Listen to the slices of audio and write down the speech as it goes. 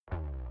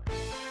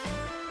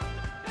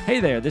Hey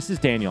there, this is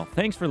Daniel.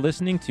 Thanks for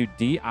listening to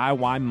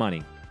DIY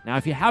Money. Now,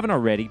 if you haven't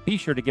already, be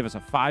sure to give us a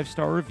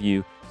 5-star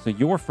review so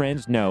your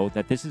friends know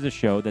that this is a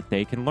show that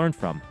they can learn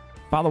from.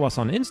 Follow us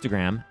on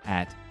Instagram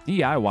at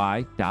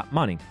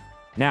DIY.money.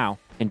 Now,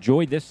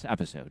 enjoy this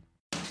episode.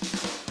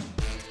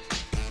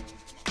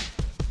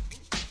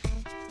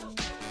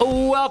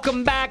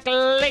 Welcome back,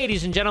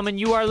 ladies and gentlemen.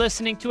 You are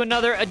listening to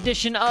another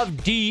edition of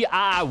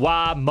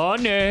DIY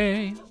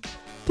Money.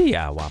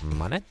 DIY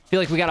Money. I feel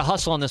like we got to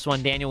hustle on this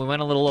one, Daniel. We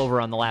went a little over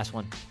on the last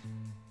one.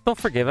 Don't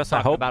forgive us, I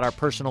Talking hope. about our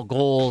personal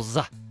goals.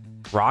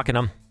 Rocking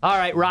them. All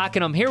right,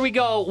 rocking them. Here we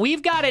go.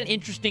 We've got an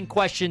interesting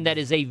question that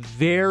is a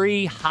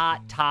very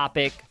hot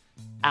topic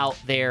out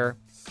there.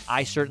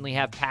 I certainly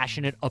have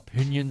passionate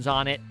opinions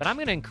on it, but I'm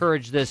going to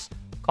encourage this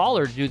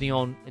caller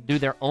to do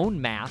their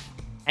own math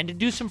and to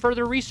do some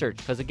further research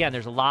because, again,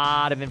 there's a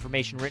lot of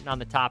information written on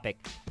the topic.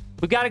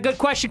 We've got a good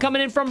question coming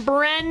in from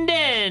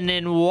Brandon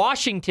in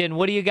Washington.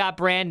 What do you got,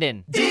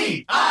 Brandon?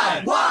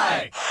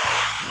 DIY!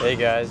 Hey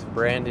guys,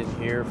 Brandon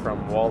here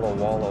from Walla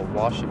Walla,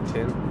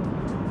 Washington.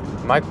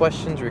 My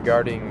question's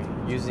regarding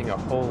using a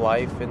whole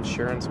life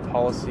insurance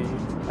policy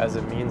as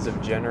a means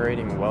of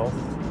generating wealth.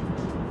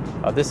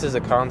 This is a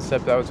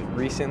concept that was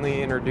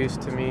recently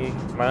introduced to me.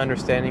 My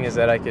understanding is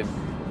that I could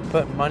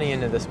put money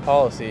into this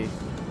policy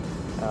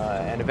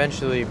and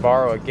eventually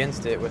borrow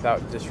against it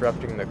without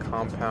disrupting the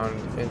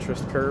compound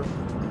interest curve,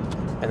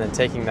 and then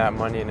taking that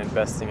money and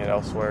investing it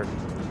elsewhere.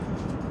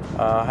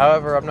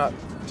 However, I'm not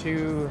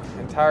too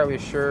entirely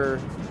sure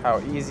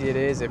how easy it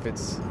is, if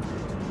it's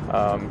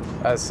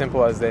as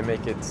simple as they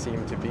make it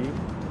seem to be.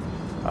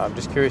 I'm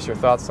just curious your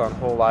thoughts on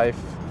whole life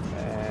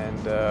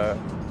and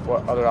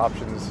what other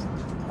options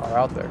are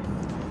out there.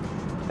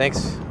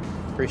 Thanks.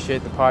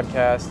 Appreciate the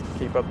podcast.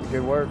 Keep up the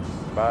good work.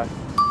 Bye.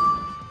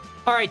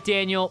 All right,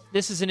 Daniel,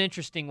 this is an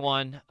interesting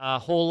one.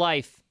 Whole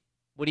life.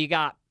 What do you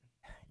got?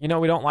 You know,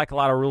 we don't like a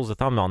lot of rules of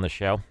thumb on this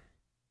show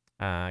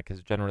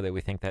because generally we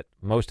think that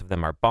most of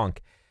them are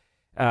bunk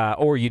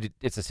or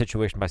it's a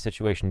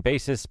situation-by-situation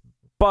basis.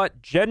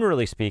 But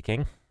generally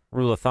speaking,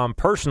 rule of thumb,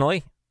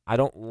 personally, I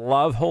don't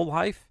love whole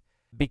life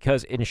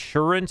because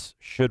insurance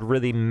should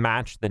really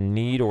match the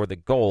need or the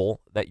goal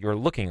that you're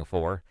looking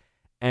for.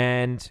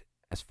 And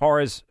as far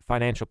as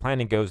financial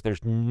planning goes,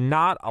 there's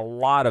not a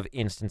lot of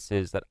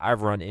instances that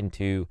I've run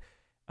into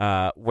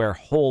where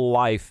whole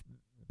life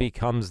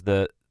becomes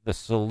the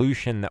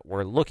solution that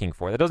we're looking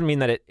for. That doesn't mean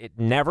that it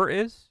never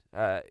is.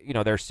 There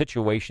are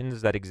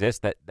situations that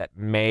exist that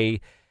may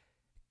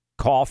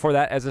call for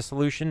that as a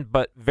solution,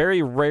 but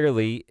very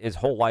rarely is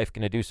whole life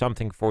going to do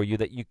something for you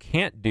that you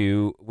can't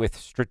do with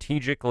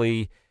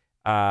strategically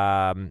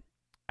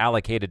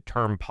allocated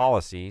term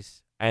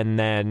policies and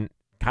then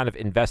kind of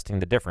investing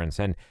the difference.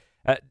 And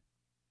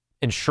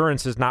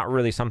insurance is not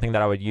really something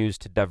that I would use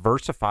to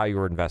diversify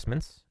your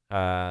investments.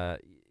 To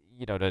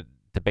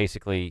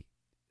basically,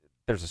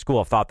 there's a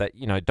school of thought that,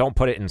 don't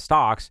put it in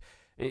stocks,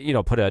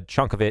 put a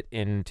chunk of it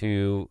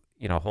into,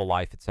 whole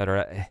life, et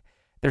cetera.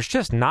 There's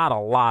just not a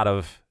lot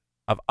of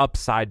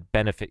upside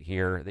benefit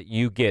here that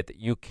you get that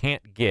you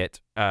can't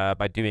get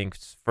by doing,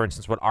 for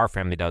instance, what our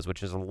family does,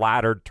 which is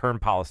laddered term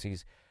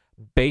policies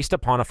based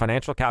upon a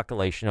financial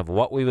calculation of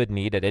what we would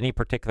need at any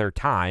particular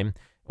time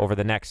over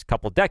the next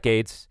couple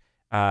decades,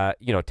 10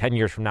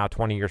 years from now,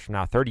 20 years from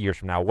now, 30 years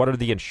from now. What are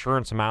the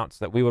insurance amounts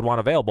that we would want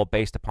available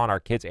based upon our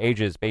kids'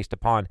 ages, based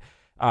upon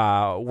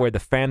where the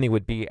family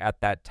would be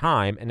at that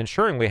time, and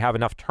ensuring we have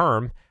enough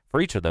term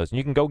for each of those. And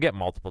you can go get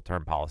multiple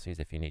term policies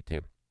if you need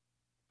to.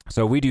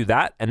 So we do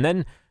that, and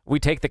then we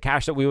take the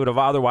cash that we would have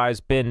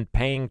otherwise been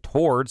paying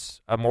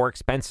towards a more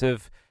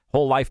expensive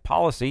whole life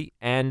policy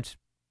and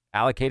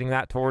allocating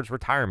that towards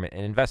retirement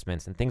and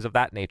investments and things of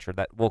that nature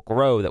that will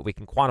grow, that we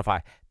can quantify,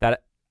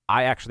 that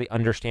I actually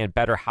understand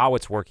better how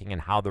it's working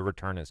and how the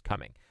return is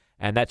coming.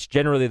 And that's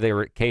generally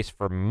the case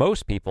for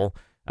most people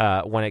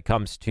when it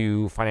comes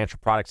to financial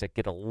products that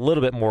get a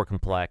little bit more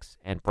complex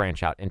and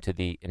branch out into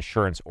the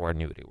insurance or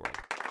annuity world.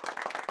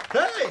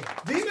 Hey,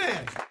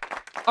 D-Man!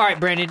 All right,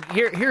 Brandon,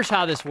 here's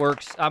how this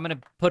works. I'm going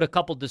to put a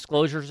couple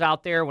disclosures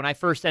out there. When I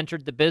first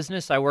entered the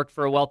business, I worked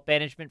for a wealth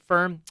management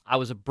firm. I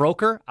was a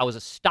broker, I was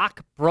a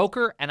stock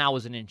broker, and I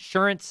was an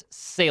insurance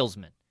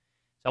salesman.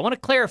 So I want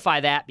to clarify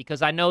that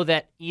because I know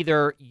that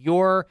either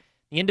you're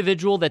the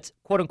individual that's,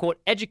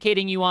 quote-unquote,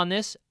 educating you on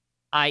this,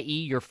 i.e.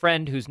 your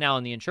friend who's now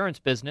in the insurance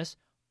business,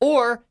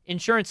 or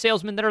insurance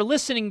salesmen that are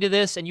listening to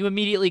this and you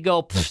immediately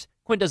go,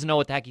 Quinn doesn't know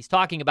what the heck he's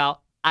talking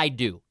about. I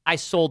do. I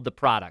sold the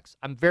products.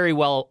 I'm very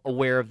well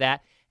aware of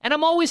that. And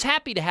I'm always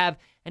happy to have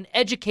an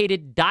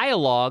educated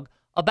dialogue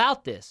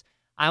about this.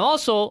 I'm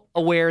also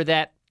aware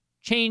that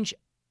change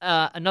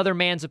another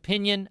man's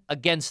opinion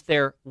against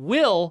their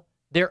will,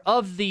 they're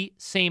of the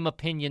same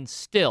opinion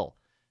still.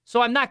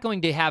 So I'm not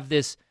going to have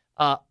this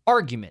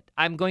argument.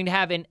 I'm going to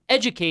have an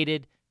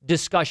educated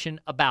discussion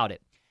about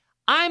it.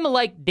 I'm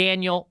like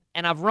Daniel,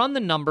 and I've run the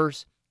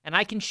numbers, and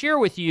I can share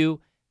with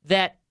you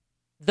that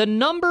the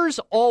numbers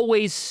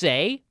always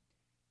say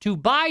to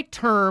buy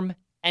term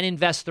and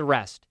invest the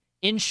rest.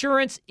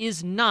 Insurance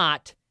is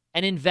not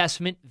an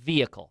investment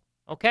vehicle,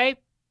 okay?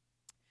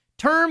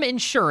 Term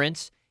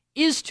insurance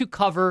is to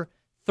cover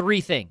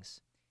three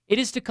things. It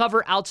is to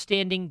cover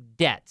outstanding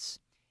debts.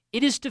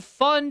 It is to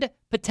fund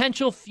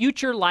potential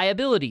future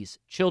liabilities,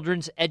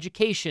 children's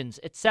educations,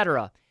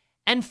 etc.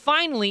 And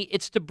finally,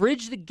 it's to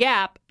bridge the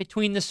gap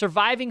between the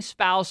surviving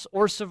spouse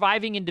or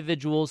surviving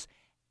individuals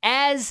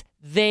as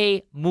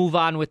they move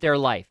on with their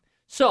life.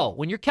 So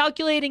when you're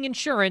calculating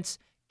insurance,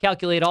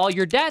 calculate all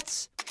your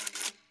debts,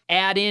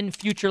 add in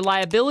future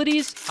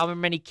liabilities, how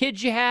many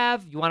kids you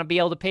have, you want to be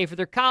able to pay for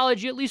their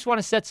college, you at least want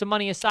to set some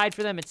money aside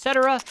for them,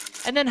 etc.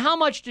 And then how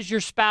much does your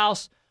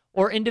spouse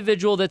or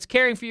individual that's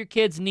caring for your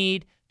kids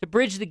need to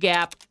bridge the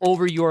gap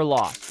over your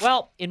loss?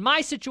 Well, in my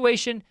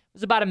situation, it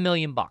was about $1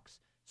 million.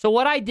 So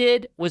what I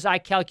did was I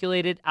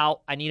calculated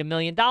out, I need $1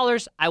 million.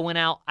 I went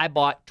out, I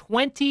bought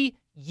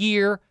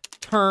 20-year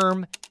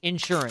term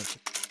insurance.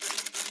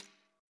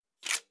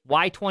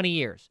 Why 20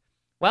 years?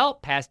 Well,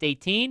 past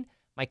 18,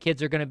 my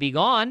kids are going to be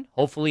gone,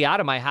 hopefully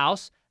out of my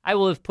house. I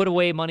will have put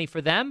away money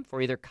for them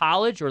for either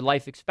college or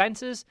life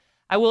expenses.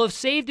 I will have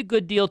saved a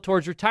good deal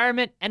towards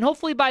retirement, and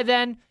hopefully by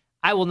then,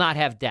 I will not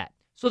have debt.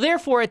 So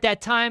therefore, at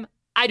that time,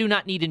 I do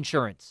not need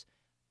insurance.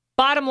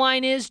 Bottom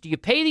line is, do you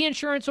pay the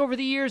insurance over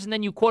the years and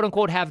then you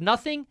quote-unquote have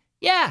nothing?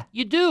 Yeah,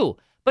 you do.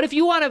 But if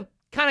you want to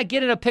kind of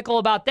get in a pickle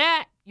about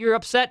that, you're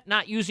upset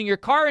not using your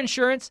car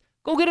insurance,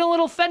 go get a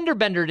little fender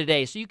bender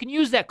today so you can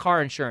use that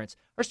car insurance.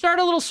 Or start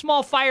a little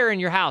small fire in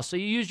your house so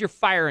you use your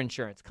fire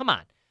insurance. Come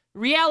on.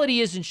 The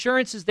reality is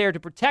insurance is there to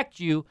protect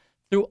you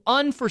through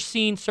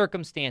unforeseen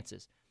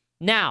circumstances.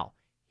 Now,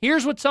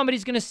 here's what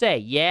somebody's going to say.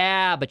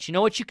 Yeah, but you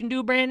know what you can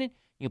do, Brandon?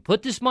 You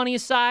put this money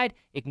aside,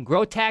 it can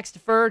grow tax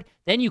deferred,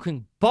 then you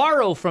can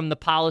borrow from the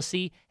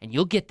policy and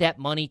you'll get that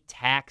money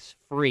tax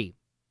free.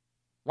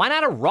 Why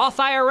not a Roth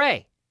IRA?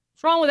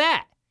 What's wrong with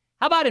that?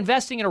 How about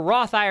investing in a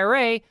Roth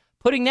IRA,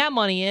 putting that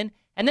money in,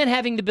 and then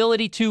having the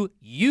ability to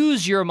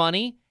use your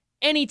money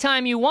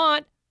anytime you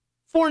want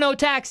for no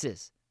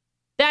taxes?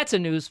 That's a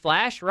news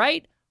flash,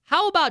 right?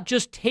 How about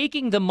just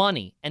taking the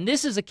money, and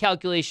this is a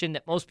calculation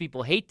that most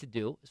people hate to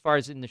do as far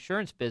as in the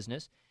insurance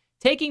business,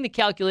 taking the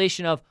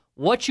calculation of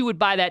what you would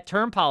buy that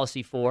term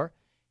policy for,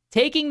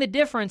 taking the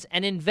difference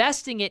and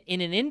investing it in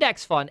an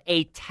index fund,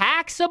 a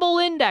taxable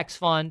index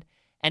fund,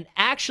 and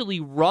actually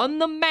run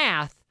the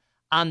math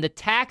on the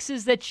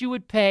taxes that you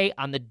would pay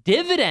on the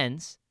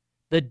dividends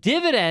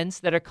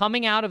that are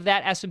coming out of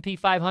that S&P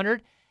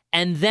 500,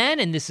 and then,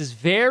 and this is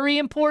very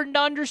important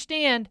to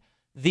understand,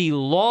 the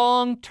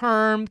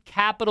long-term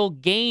capital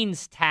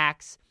gains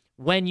tax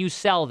when you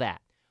sell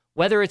that.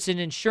 Whether it's an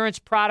insurance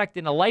product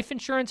in a life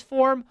insurance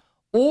form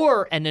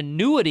or an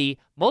annuity,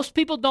 most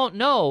people don't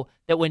know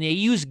that when they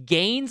use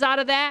gains out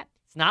of that,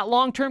 it's not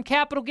long-term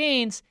capital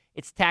gains,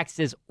 it's taxed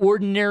as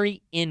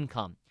ordinary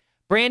income.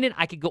 Brandon,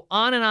 I could go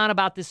on and on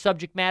about this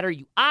subject matter.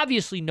 You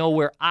obviously know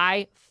where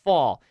I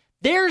fall.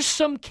 There's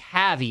some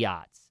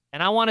caveats,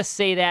 and I want to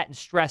say that and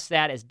stress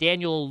that, as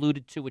Daniel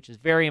alluded to, which is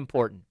very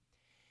important.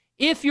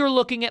 If you're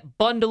looking at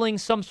bundling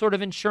some sort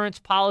of insurance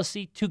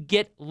policy to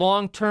get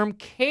long-term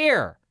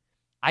care,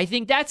 I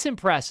think that's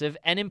impressive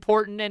and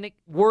important and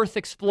worth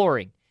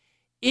exploring.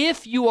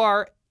 If you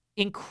are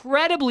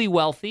incredibly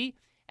wealthy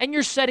and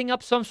you're setting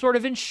up some sort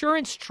of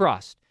insurance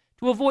trust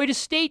to avoid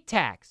estate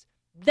tax,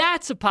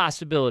 that's a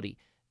possibility.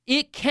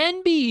 It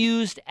can be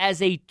used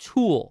as a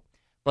tool,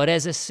 but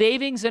as a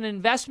savings and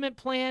investment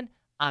plan,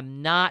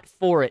 I'm not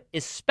for it,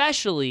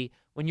 especially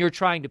when you're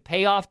trying to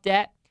pay off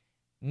debt.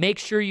 Make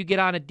sure you get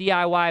on a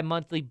DIY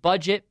monthly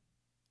budget,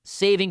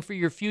 saving for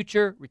your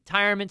future,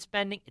 retirement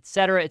spending,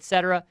 etc.,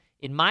 etc.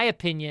 In my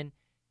opinion,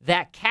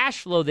 that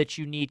cash flow that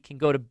you need can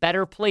go to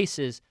better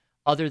places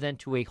other than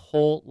to a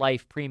whole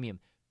life premium.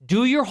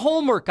 Do your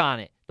homework on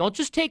it. Don't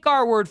just take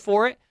our word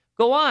for it.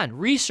 Go on,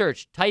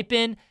 research, type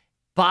in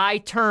buy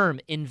term,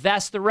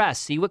 invest the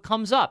rest, see what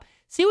comes up.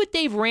 See what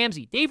Dave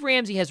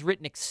Ramsey has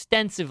written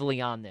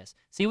extensively on this.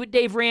 See what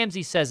Dave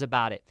Ramsey says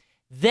about it.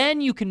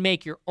 Then you can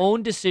make your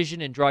own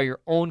decision and draw your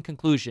own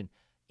conclusion.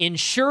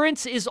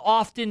 Insurance is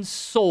often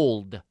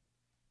sold,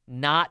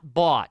 not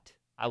bought.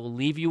 I will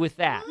leave you with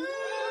that.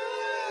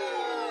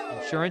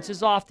 Insurance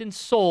is often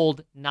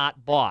sold,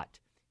 not bought.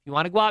 If you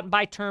want to go out and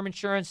buy term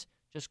insurance,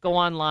 just go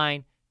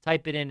online,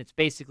 type it in. It's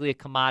basically a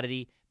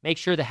commodity. Make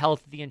sure the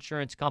health of the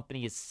insurance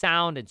company is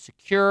sound and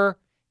secure.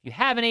 If you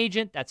have an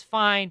agent, that's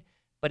fine,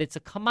 but it's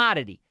a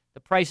commodity.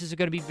 The prices are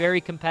going to be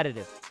very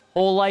competitive.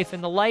 Whole life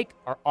and the like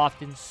are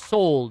often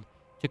sold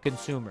to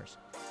consumers.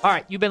 All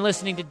right, you've been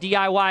listening to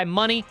DIY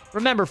Money.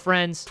 Remember,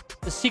 friends,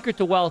 the secret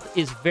to wealth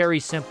is very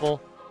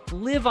simple.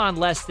 Live on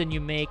less than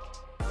you make,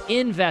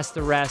 invest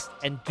the rest,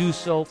 and do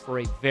so for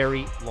a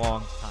very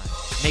long time.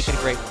 Make it a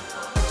great one.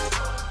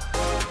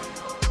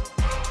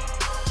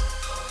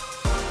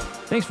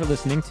 Thanks for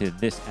listening to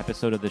this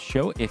episode of the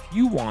show. If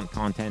you want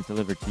content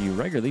delivered to you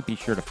regularly, be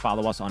sure to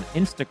follow us on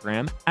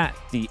Instagram at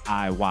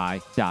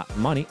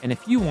DIY.money. And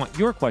if you want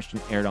your question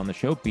aired on the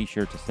show, be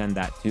sure to send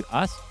that to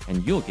us,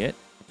 and you'll get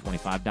a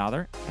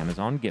 $25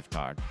 Amazon gift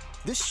card.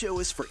 This show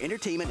is for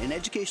entertainment and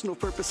educational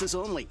purposes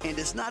only and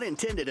is not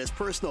intended as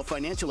personal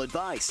financial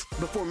advice.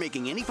 Before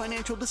making any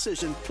financial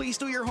decision, please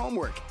do your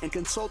homework and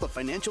consult a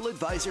financial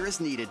advisor as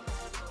needed.